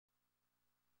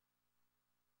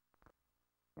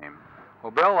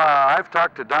Well, Bill, I've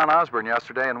talked to Don Osborne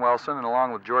yesterday in Wilson and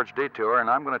along with George Detour, and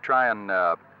I'm going to try and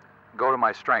go to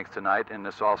my strength tonight in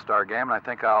this All-Star game, and I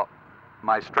think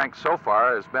my strength so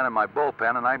far has been in my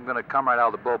bullpen, and I'm going to come right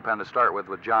out of the bullpen to start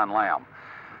with John Lamb.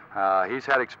 He's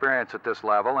had experience at this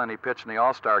level, and he pitched in the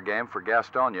All-Star game for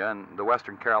Gastonia in the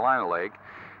Western Carolina League,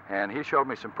 and he showed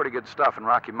me some pretty good stuff in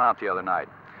Rocky Mount the other night.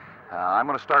 I'm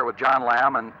going to start with John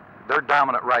Lamb, and they're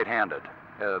dominant right-handed.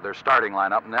 Their starting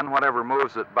lineup, and then whatever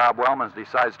moves that Bob Wellman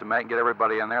decides to make and get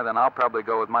everybody in there, then I'll probably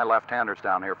go with my left-handers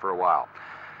down here for a while.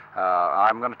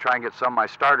 I'm going to try and get some of my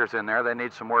starters in there. They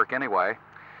need some work anyway,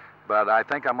 but I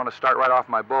think I'm going to start right off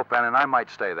my bullpen, and I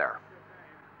might stay there.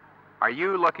 Are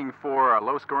you looking for a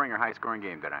low-scoring or high-scoring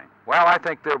game tonight? Well, I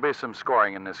think there'll be some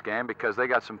scoring in this game because they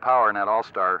got some power in that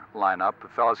all-star lineup. The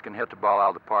fellas can hit the ball out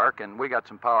of the park, and we got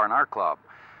some power in our club.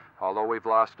 Although we've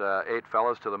lost 8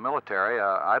 fellows to the military,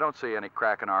 I don't see any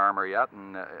crack in our armor yet,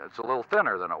 and it's a little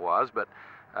thinner than it was, but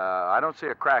I don't see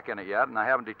a crack in it yet, and I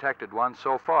haven't detected one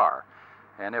so far.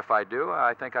 And if I do,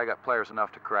 I think I got players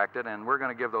enough to correct it, and we're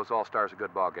going to give those All-Stars a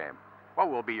good ball game.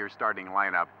 What will be your starting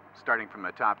lineup, starting from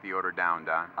the top of the order down,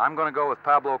 Don? I'm going to go with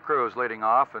Pablo Cruz leading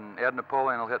off, and Ed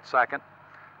Napoleon will hit second.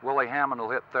 Willie Hammond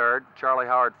will hit third. Charlie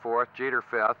Howard fourth. Jeter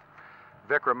fifth.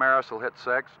 Vic Ramirez will hit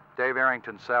sixth. Dave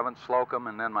Arrington seventh. Slocum,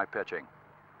 and then my pitching.